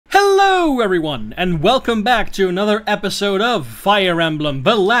Hello everyone, and welcome back to another episode of Fire Emblem.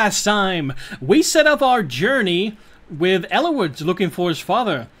 The last time, we set up our journey with Eliwood looking for his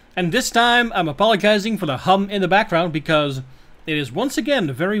father. And this time, I'm apologizing for the hum in the background because it is once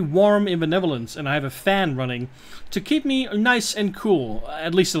again very warm in the Netherlands, and I have a fan running to keep me nice and cool,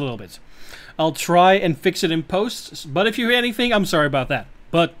 at least a little bit. I'll try and fix it in post, but if you hear anything, I'm sorry about that.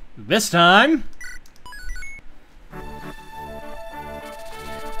 But this time...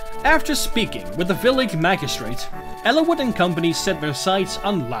 After speaking with the village magistrate, Eliwood and company set their sights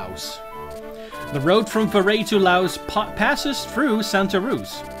on Laos. The road from Varay to Laos passes through Santa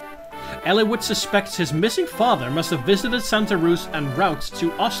Ruz. Eliwood suspects his missing father must have visited Santa Ruz en route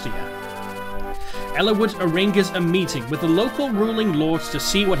to Ostia. Eliwood arranges a meeting with the local ruling lords to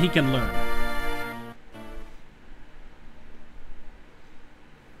see what he can learn.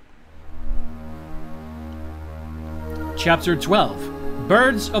 Chapter 12.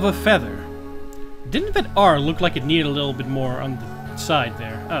 Birds of a Feather. Didn't that R look like it needed a little bit more on the side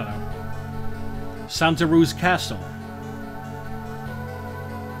there? I don't know. Santa Ruz Castle.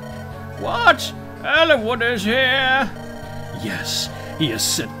 What? Eliwood is here? Yes, he has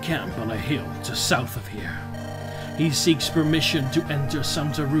set camp on a hill to south of here. He seeks permission to enter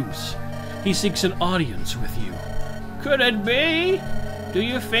Santa Ruz. He seeks an audience with you. Could it be? Do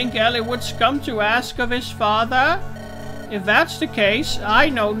you think Eliwood's come to ask of his father? If that's the case, I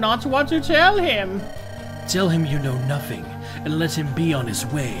know not what to tell him. Tell him you know nothing, and let him be on his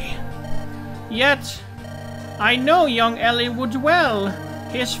way. Yet, I know young Eliwood well.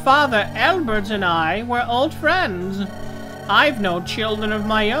 His father, Albert, and I were old friends. I've no children of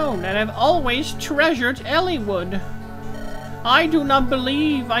my own, and have always treasured Eliwood. I do not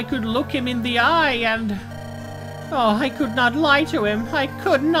believe I could look him in the eye and... Oh, I could not lie to him. I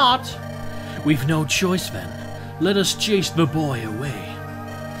could not. We've no choice then. Let us chase the boy away.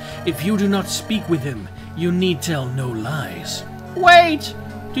 If you do not speak with him, you need tell no lies. Wait!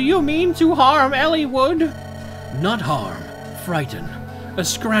 Do you mean to harm Eliwood? Not harm, frighten. A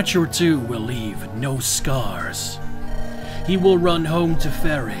scratch or two will leave no scars. He will run home to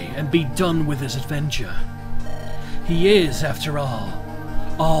Varay and be done with his adventure. He is, after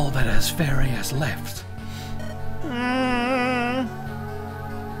all that Varay has left.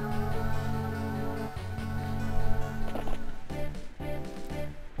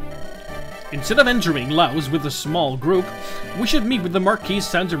 Instead of entering Laos with a small group, we should meet with the Marquis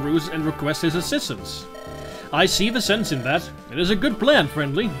Santa Ruz and request his assistance. I see the sense in that. It is a good plan,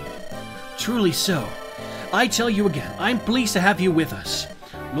 friendly. Truly so. I tell you again, I'm pleased to have you with us.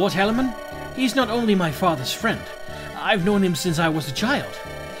 Lord Helleman, he's not only my father's friend. I've known him since I was a child.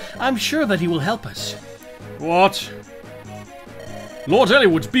 I'm sure that he will help us. What? Lord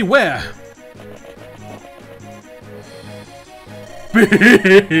Eliwood, beware!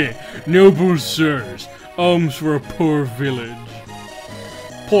 Noble sirs, alms for a poor village.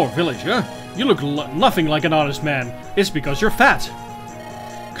 Poor village, huh? You look nothing like an honest man. It's because you're fat.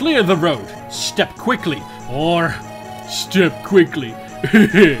 Clear the road. Step quickly. Or... Step quickly.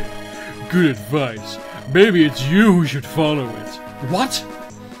 Good advice. Maybe it's you who should follow it. What?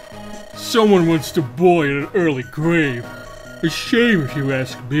 Someone wants the boy in an early grave. A shame if you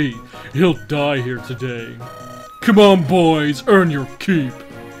ask me. He'll die here today. Come on, boys. Earn your keep.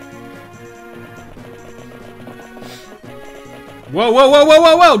 Whoa, whoa, whoa, whoa,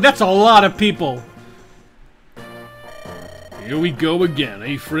 whoa, whoa! That's a lot of people! Here we go again,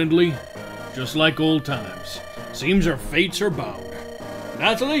 eh, friendly? Just like old times. Seems our fates are bound.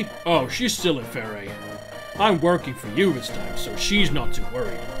 Natalie? Oh, she's still at Varay. I'm working for you this time, so she's not too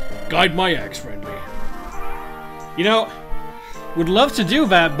worried. Guide my axe, friendly. You know, would love to do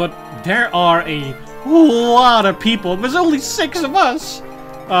that, but there are a lot of people. There's only 6 of us!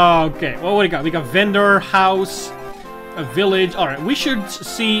 Okay, well, what do we got? We got vendor, house... A village. Alright, we should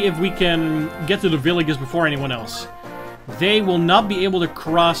see if we can get to the villages before anyone else. They will not be able to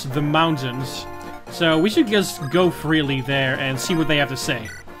cross the mountains. So we should just go freely there and see what they have to say.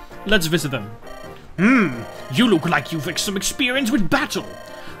 Let's visit them. You look like you've some experience with battle.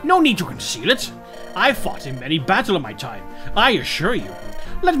 No need to conceal it. I've fought in many battles in my time, I assure you.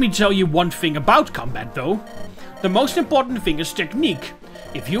 Let me tell you one thing about combat, though. The most important thing is technique.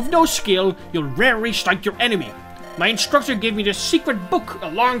 If you've no skill, you'll rarely strike your enemy. My instructor gave me this secret book a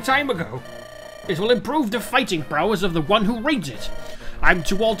long time ago. It will improve the fighting prowess of the one who reads it. I'm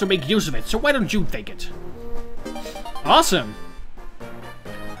too old to make use of it, so why don't you take it? Awesome.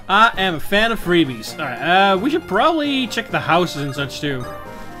 I am a fan of freebies. Alright, we should probably check the houses and such too.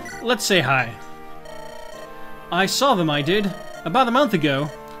 Let's say hi. I saw them, I did. About a month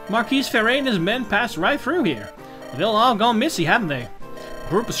ago. Marquis Varay and his men passed right through here. They'll all gone missy, haven't they?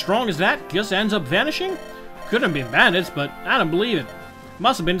 Group as strong as that just ends up vanishing? Couldn't have been bandits, but I don't believe it.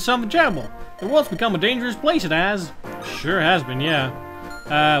 Must have been something terrible. The world's become a dangerous place, it has. Sure has been, yeah.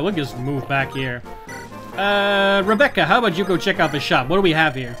 We'll just move back here. Rebecca, how about you go check out the shop? What do we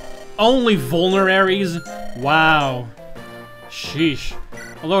have here? Only vulneraries? Wow. Sheesh.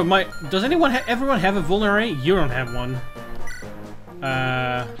 Although, does everyone have a vulnerary? You don't have one.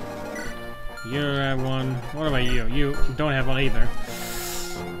 You have one. What about you? You don't have one either.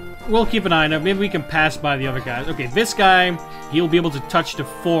 We'll keep an eye on it. Maybe we can pass by the other guys. Okay, this guy, he'll be able to touch the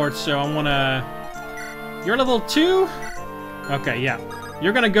fort, so I wanna... You're level 2? Okay, yeah.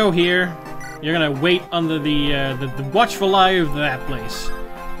 You're gonna go here. You're gonna wait under the watchful eye of that place.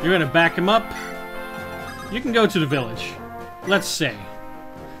 You're gonna back him up. You can go to the village. Let's say.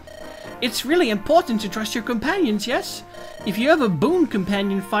 It's really important to trust your companions, yes? If you have a boon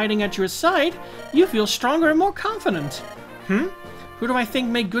companion fighting at your side, you feel stronger and more confident. Who do I think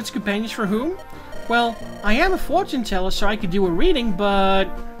make good companions for whom? Well, I am a fortune teller, so I could do a reading, but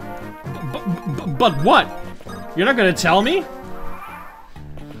what? You're not gonna tell me?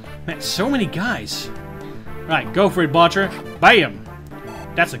 Man, so many guys. Right, go for it, Botcher. Bam!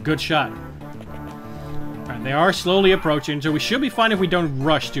 That's a good shot. Alright, they are slowly approaching, so we should be fine if we don't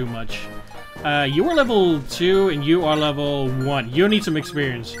rush too much. You are level 2, and you are level 1. You need some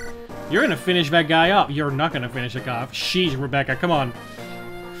experience. You're gonna finish that guy up. You're not gonna finish the guy off. Sheesh, Rebecca, come on.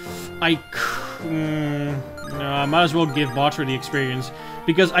 No, I might as well give Botcher the experience.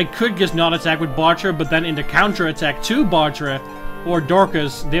 Because I could just not attack with Botcher, but then in the counter-attack to Botcher or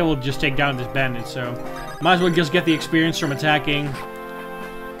Dorcas, they will just take down this bandit, so... Might as well just get the experience from attacking.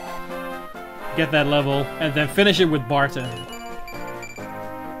 Get that level, and then finish it with Barta.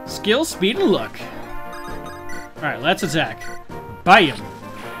 Skill, speed, and luck. Alright, let's attack. Bam!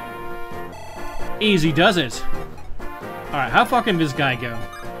 Easy does it. Alright, how far can this guy go?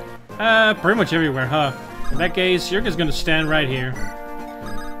 Pretty much everywhere, huh? In that case, you're just gonna stand right here.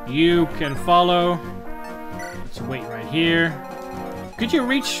 You can follow. Let's wait right here. Could you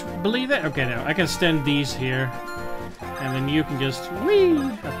reach, believe it? Okay, no, I can stand these here. And then you can just,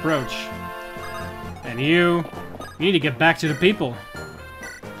 approach. And you need to get back to the people.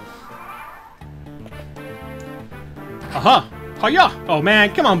 Aha! Hiya! Oh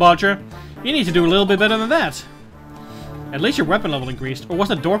man, come on, Botcher. You need to do a little bit better than that. At least your weapon level increased. Or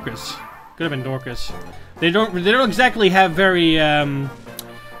was it Dorcas? Could have been Dorcas. They don't exactly have very,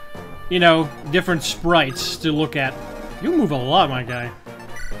 you know, different sprites to look at. You move a lot, my guy.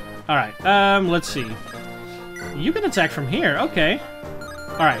 Alright, let's see. You can attack from here, okay.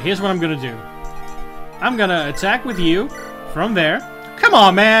 Alright, here's what I'm gonna do. I'm gonna attack with you from there. Come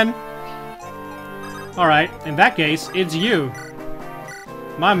on, man! Alright, in that case, it's you.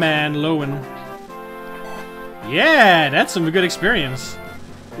 My man, Lowen. Yeah, that's some good experience.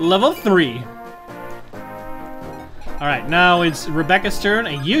 Level 3. Alright, now it's Rebecca's turn,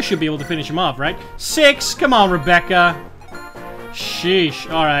 and you should be able to finish him off, right? 6! Come on, Rebecca! Sheesh,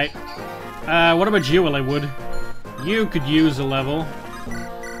 alright. What about you, Ellywood? You could use a level.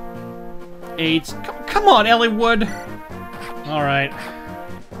 8. Come on, Ellywood! Alright.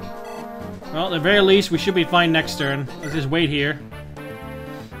 Well, at the very least, we should be fine next turn. Let's just wait here.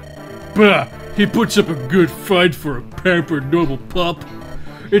 Bah! He puts up a good fight for a pampered noble pup.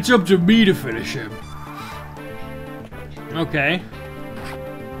 It's up to me to finish him. Okay.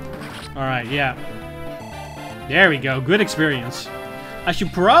 Alright, yeah. There we go, good experience. I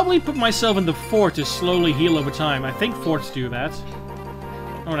should probably put myself in the fort to slowly heal over time. I think forts do that.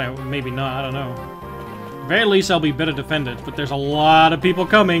 Oh no, maybe not, I don't know. At the very least, I'll be better defended, but there's a lot of people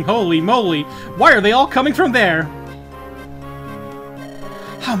coming. Holy moly! Why are they all coming from there?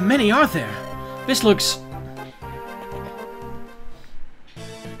 How many are there? This looks...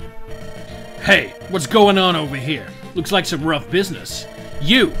 Hey, what's going on over here? Looks like some rough business.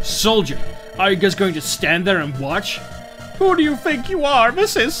 You, soldier, are you guys going to stand there and watch? Who do you think you are?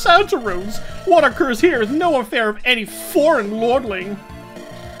 This is Santaroons. What occurs here is no affair of any foreign lordling.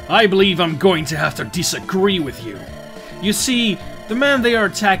 I believe I'm going to have to disagree with you. You see, the man they are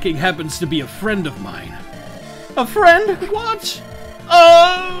attacking happens to be a friend of mine. A friend? What?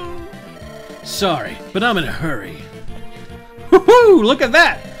 Oh! Sorry, but I'm in a hurry. Woohoo! Look at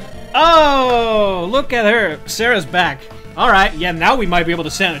that! Oh, look at her. Sarah's back. Alright, yeah, now we might be able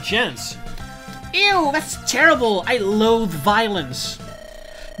to stand a chance. Ew, that's terrible. I loathe violence.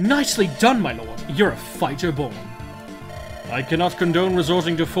 Nicely done, my lord. You're a fighter born. I cannot condone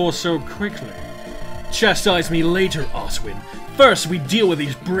resorting to force so quickly. Chastise me later, Oswin. First, we deal with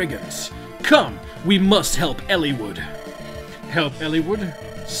these brigands. Come, we must help Ellywood. Help Ellywood?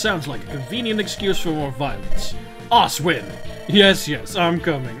 Sounds like a convenient excuse for more violence. Oswin, Yes, yes, I'm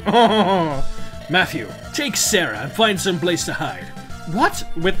coming. Matthew, take Sarah and find some place to hide. What?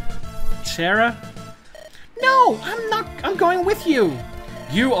 With Sarah? No, I'm not. I'm going with you.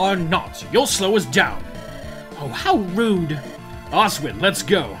 You are not. You'll slow us down. Oh, how rude. Oswin, let's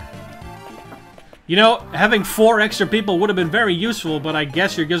go. You know, having 4 extra people would have been very useful, but I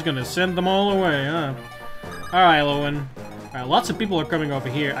guess you're just gonna send them all away, huh? Alright, Lowen. Alright, lots of people are coming over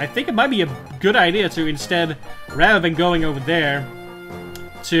here. I think it might be a good idea to instead, rather than going over there,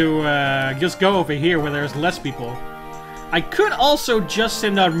 to just go over here where there's less people. I could also just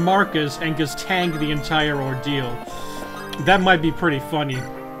send out Marcus and just tank the entire ordeal. That might be pretty funny.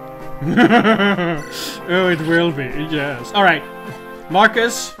 Oh, it will be, yes. Alright,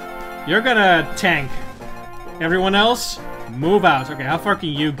 Marcus, you're gonna tank. Everyone else, move out. Okay, how far can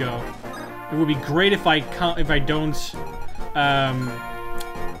you go? It would be great if I don't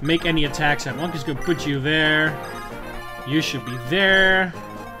make any attacks. I'm just gonna put you there. You should be there.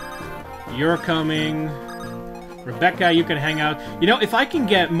 You're coming. Rebecca, you can hang out. You know, if I can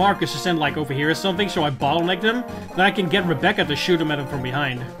get Marcus to send, like, over here or something, so I bottleneck them, then I can get Rebecca to shoot him at him from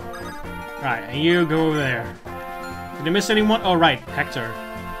behind. Alright, and you go over there. Did I miss anyone? Oh, right, Hector.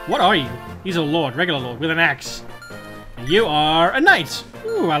 What are you? He's a lord, regular lord, with an axe. And you are a knight.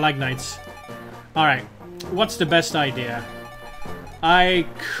 Ooh, I like knights. Alright, what's the best idea? I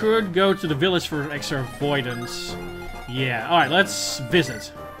could go to the village for extra avoidance. Yeah, alright, let's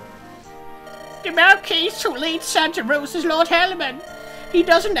visit. The Marquis who leads Santa Rose is Lord Hellman. He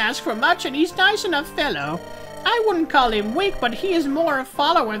doesn't ask for much and he's nice enough fellow. I wouldn't call him weak, but he is more a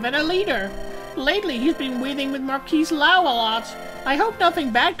follower than a leader. Lately he's been weaving with Marquis Lau a lot. I hope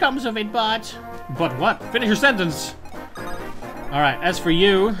nothing bad comes of it, but... But what? Finish your sentence! Alright, as for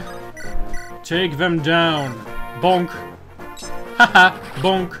you... Take them down. Bonk. Haha,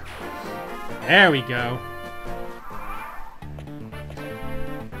 bonk. There we go.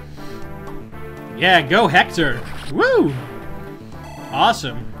 Yeah, go Hector! Woo!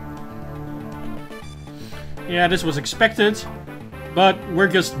 Awesome. Yeah, this was expected, but we're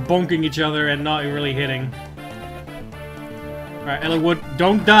just bonking each other and not really hitting. Alright, Ellenwood,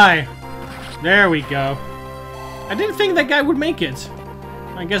 don't die! There we go. I didn't think that guy would make it.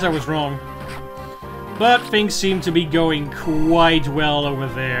 I guess I was wrong. But things seem to be going quite well over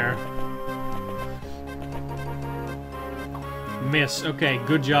there. Miss. Okay,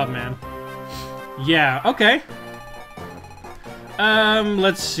 good job, man. Yeah, okay.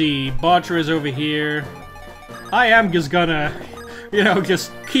 Let's see. Bartra is over here. I am just gonna, you know,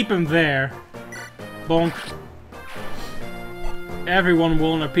 just keep him there. Bonk. Everyone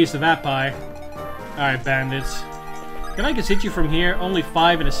will want a piece of that pie. Alright, bandits. Can I just hit you from here? Only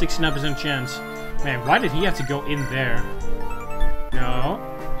 5 and a 69% chance. Man, why did he have to go in there? No.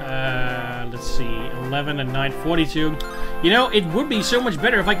 Let's see. 11 and 9, 42. You know, it would be so much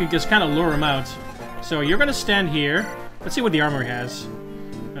better if I could just kind of lure him out. So you're gonna stand here. Let's see what the armor has.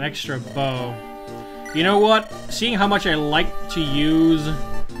 An extra bow. You know what? Seeing how much I like to use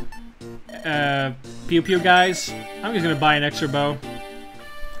pew pew guys, I'm just gonna buy an extra bow.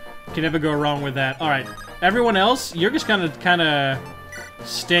 Can never go wrong with that. Alright. Everyone else, you're just gonna kinda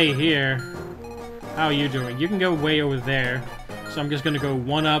stay here. How are you doing? You can go way over there. So I'm just gonna go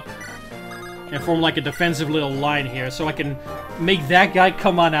one up and form like a defensive little line here so I can make that guy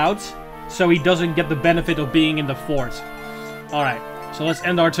come on out so he doesn't get the benefit of being in the fort. Alright, so let's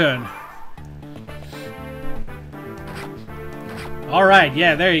end our turn. Alright,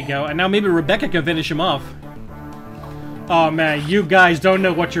 yeah, there you go. And now maybe Rebecca can finish him off. Oh man, you guys don't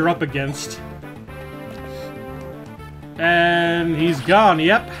know what you're up against. And he's gone,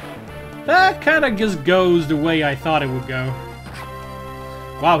 yep. That kind of just goes the way I thought it would go.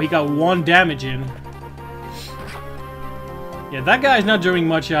 Wow, he got 1 damage in. Yeah, that guy's not doing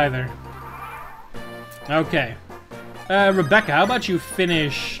much either. Okay. Rebecca, how about you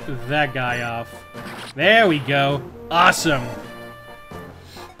finish that guy off? There we go. Awesome.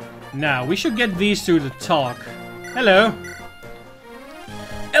 Now, we should get these two to talk. Hello.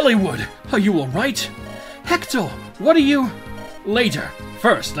 Eliwood, are you alright? Hector, what are you... Later.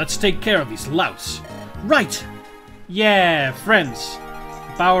 First, let's take care of these louts. Right. Yeah, friends.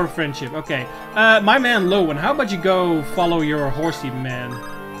 Power of friendship. Okay. My man Lowen, how about you go follow your horsey man?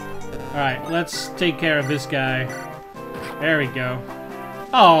 Alright, let's take care of this guy. There we go.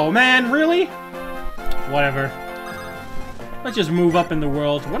 Oh, man, really? Whatever. Let's just move up in the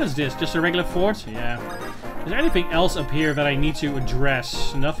world. What is this? Just a regular fort? Yeah. Is there anything else up here that I need to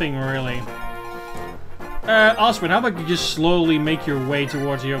address? Nothing really. Oswin, how about you just slowly make your way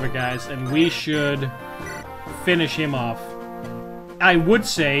towards the other guys, and we should finish him off. I would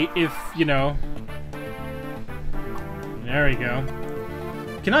say if, you know... There we go.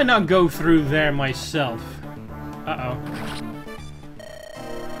 Can I not go through there myself? Uh-oh.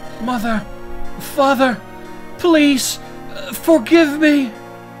 Mother! Father! Please! Forgive me!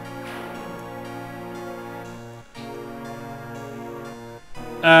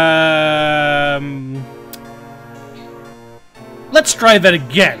 Let's try that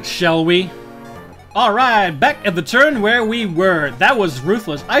again, shall we? Alright, back at the turn where we were. That was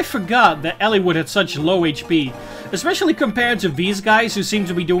ruthless. I forgot that Eliwood had such low HP. Especially compared to these guys who seem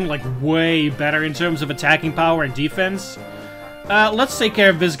to be doing, like, way better in terms of attacking power and defense. Let's take care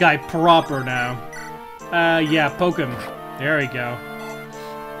of this guy proper now. Yeah, poke him. There we go.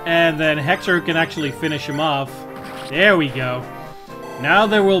 And then Hector can actually finish him off. There we go. Now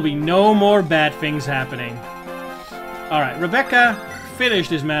there will be no more bad things happening. Alright, Rebecca, finish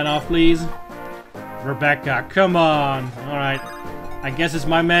this man off, please. Rebecca, come on. Alright. I guess it's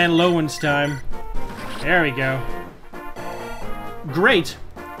my man Lowen's time. There we go. Great.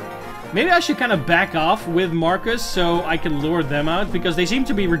 Maybe I should kind of back off with Marcus so I can lure them out, because they seem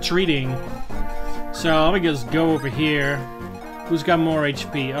to be retreating. So let me just go over here. Who's got more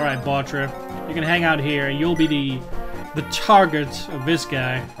HP? Alright, Batra. You can hang out here. You'll be the target of this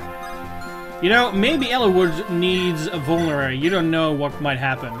guy. You know, maybe Eliwood needs a vulnerary. You don't know what might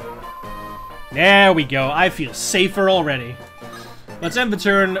happen. There we go. I feel safer already. Let's end the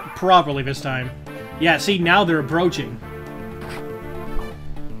turn properly this time. Yeah, see, now they're approaching.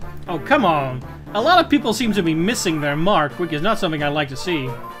 Oh, come on. A lot of people seem to be missing their mark, which is not something I like to see.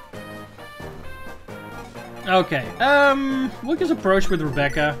 Okay, we'll just approach with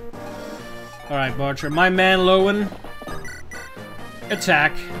Rebecca. Alright, Bartra. My man, Lowen.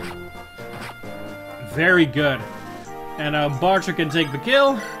 Attack. Very good. And, Bartra can take the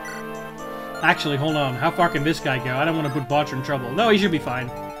kill. Actually, hold on. How far can this guy go? I don't want to put Bartra in trouble. No, he should be fine.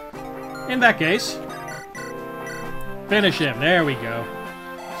 In that case, finish him. There we go.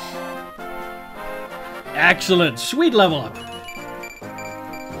 Excellent. Sweet level up.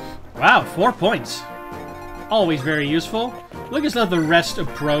 Wow, 4 points. Always very useful. We'll just let the rest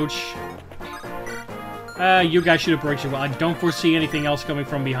approach. You guys should approach as well. I don't foresee anything else coming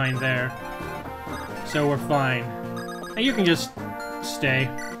from behind there. So we're fine. And you can just stay.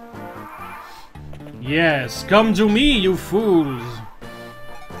 Yes, come to me, you fools!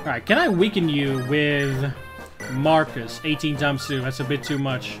 Alright, can I weaken you with Marcus? 18 times 2, that's a bit too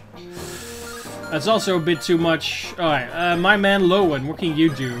much. That's also a bit too much. Alright, my man Lowen, what can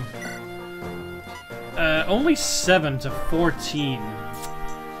you do? Only 7 to 14.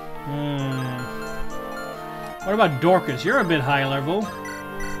 What about Dorcas? You're a bit high level.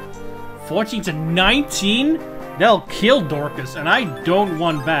 14 to 19? They'll kill Dorcas, and I don't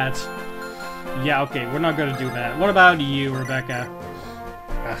want that. Yeah, okay, we're not gonna do that. What about you, Rebecca?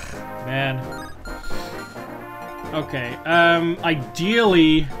 Ugh, man. Okay,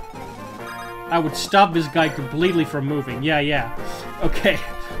 ideally, I would stop this guy completely from moving. Yeah. Okay,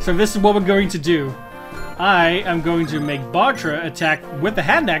 so this is what we're going to do. I am going to make Bartra attack with the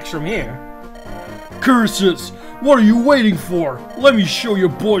hand axe from here. Curses! What are you waiting for? Let me show you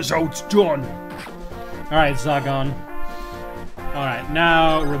boys how it's done. Alright, Zagon. Alright,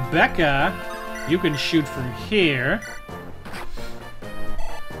 now, Rebecca, you can shoot from here.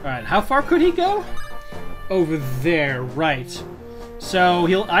 Alright, how far could he go? Over there, right. So,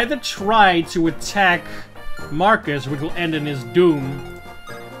 he'll either try to attack Marcus, which will end in his doom.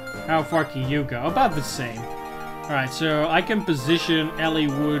 How far can you go? About the same. Alright, so I can position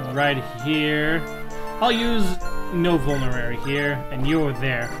Eliwood right here. I'll use no vulnerary here, and you're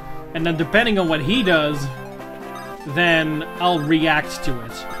there. And then depending on what he does, then I'll react to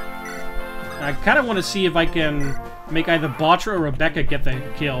it. I kind of want to see if I can make either Batra or Rebecca get the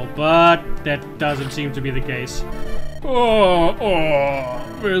kill, but that doesn't seem to be the case. Oh,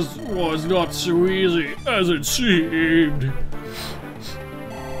 this was not so easy as it seemed.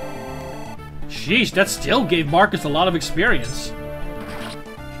 Sheesh, that still gave Marcus a lot of experience.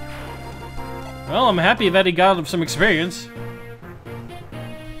 Well, I'm happy that he got some experience.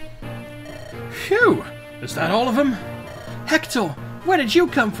 Phew! Is that all of them? Hector, where did you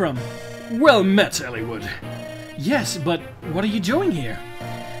come from? Well met, Eliwood. Yes, but what are you doing here?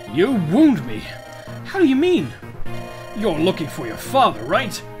 You wound me. How do you mean? You're looking for your father,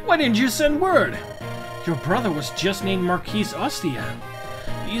 right? Why didn't you send word? Your brother was just named Marquis Ostia.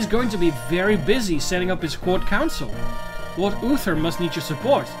 He's going to be very busy setting up his court council. Lord Uther must need your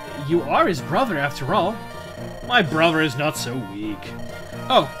support. You are his brother, after all. My brother is not so weak.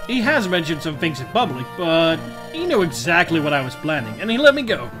 Oh, he has mentioned some things in public, but he knew exactly what I was planning, and he let me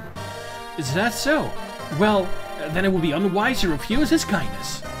go. Is that so? Well, then it would be unwise to refuse his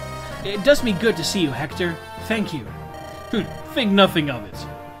kindness. It does me good to see you, Hector. Thank you. Think nothing of it.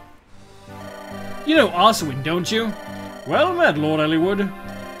 You know Oswin, don't you? Well met, Lord Eliwood.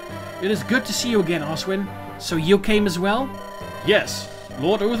 It is good to see you again, Oswin. So you came as well? Yes,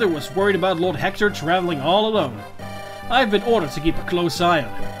 Lord Uther was worried about Lord Hector traveling all alone. I've been ordered to keep a close eye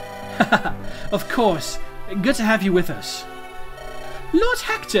on him. Of course. Good to have you with us. Lord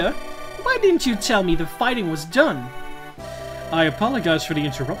Hector, why didn't you tell me the fighting was done? I apologize for the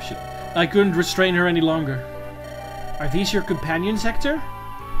interruption. I couldn't restrain her any longer. Are these your companions, Hector?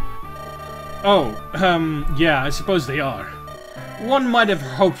 Oh, yeah, I suppose they are. One might have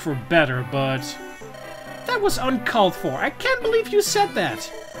hoped for better, but... That was uncalled for. I can't believe you said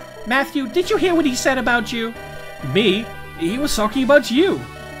that. Matthew, did you hear what he said about you? Me? He was talking about you.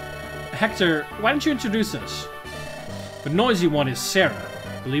 Hector, why don't you introduce us? The noisy one is Sarah.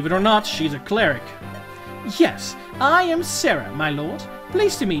 Believe it or not, she's a cleric. Yes, I am Sarah, my lord.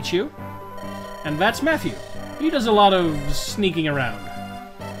 Pleased to meet you. And that's Matthew. He does a lot of sneaking around.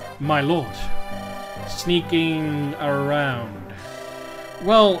 My lord. Sneaking around.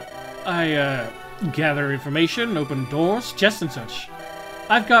 Well, I, gather information, open doors, chests and such.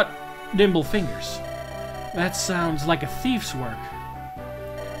 I've got nimble fingers. That sounds like a thief's work.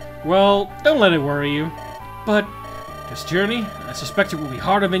 Well, don't let it worry you. But this journey, I suspect it will be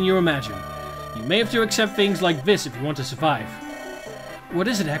harder than you imagine. You may have to accept things like this if you want to survive. What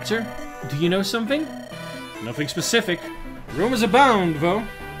is it, Hector? Do you know something? Nothing specific. Rumors abound, though.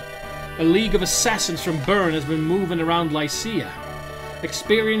 A league of assassins from Bern has been moving around Lycia.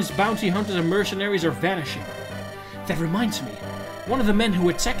 Experienced bounty hunters and mercenaries are vanishing. That reminds me. One of the men who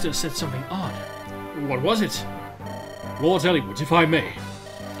attacked us said something odd. What was it? Lord Eliwood, if I may.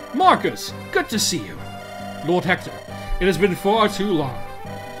 Marcus, good to see you. Lord Hector, it has been far too long.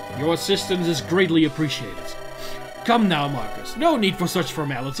 Your assistance is greatly appreciated. Come now, Marcus, no need for such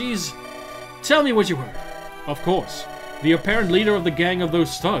formalities. Tell me what you heard. Of course, the apparent leader of the gang of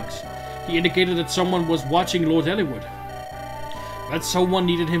those thugs. He indicated that someone was watching Lord Eliwood. That someone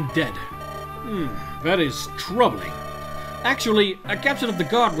needed him dead. That is troubling. Actually, a captain of the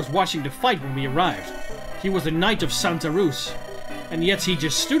guard was watching the fight when we arrived. He was a knight of Santa Rus, and yet he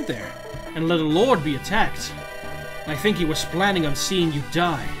just stood there and let a lord be attacked. I think he was planning on seeing you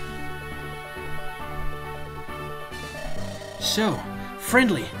die. So,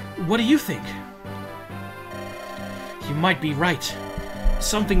 Friendly, what do you think? You might be right.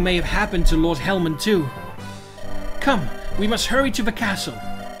 Something may have happened to Lord Helman too. Come, we must hurry to the castle.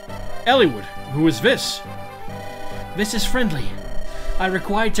 Eliwood, who is this? This is Friendly. I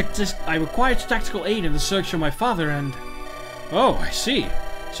required tactical aid in the search for my father and... Oh, I see.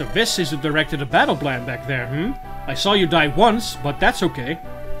 So this is who directed a battle plan back there, I saw you die once, but that's okay.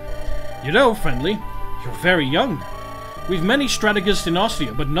 You know, Friendly, you're very young. We've many strategists in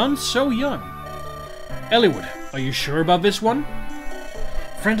Austria, but none so young. Eliwood, are you sure about this one?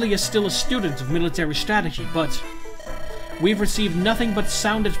 Friendly is still a student of military strategy, but we've received nothing but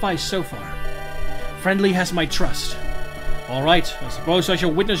sound advice so far. Friendly has my trust. All right, I suppose I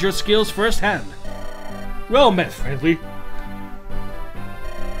shall witness your skills firsthand. Well met, Friendly.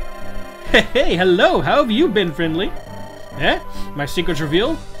 Hey, hello, how have you been, Friendly? Eh? My secret's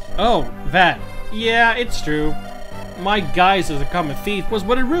revealed? Oh, that. Yeah, it's true. My guise as a common thief was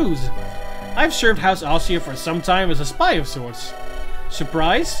but a ruse. I've served House Austria for some time as a spy of sorts.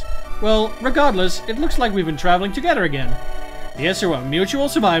 Surprised? Well, regardless, it looks like we've been traveling together again. Yes, sir, mutual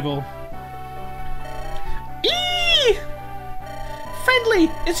survival. Eee!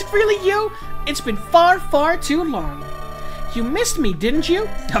 Friendly, is it really you? It's been far, far too long. You missed me, didn't you?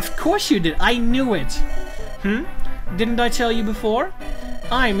 Of course you did, I knew it. Didn't I tell you before?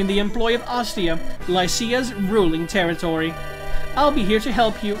 I'm in the employ of Austria, Lycia's ruling territory. I'll be here to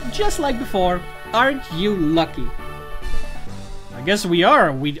help you, just like before. Aren't you lucky? I guess we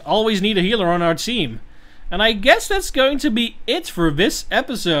are. We always need a healer on our team. And I guess that's going to be it for this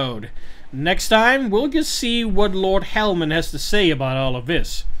episode. Next time, we'll just see what Lord Helman has to say about all of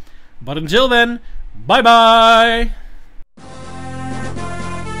this. But until then, bye-bye!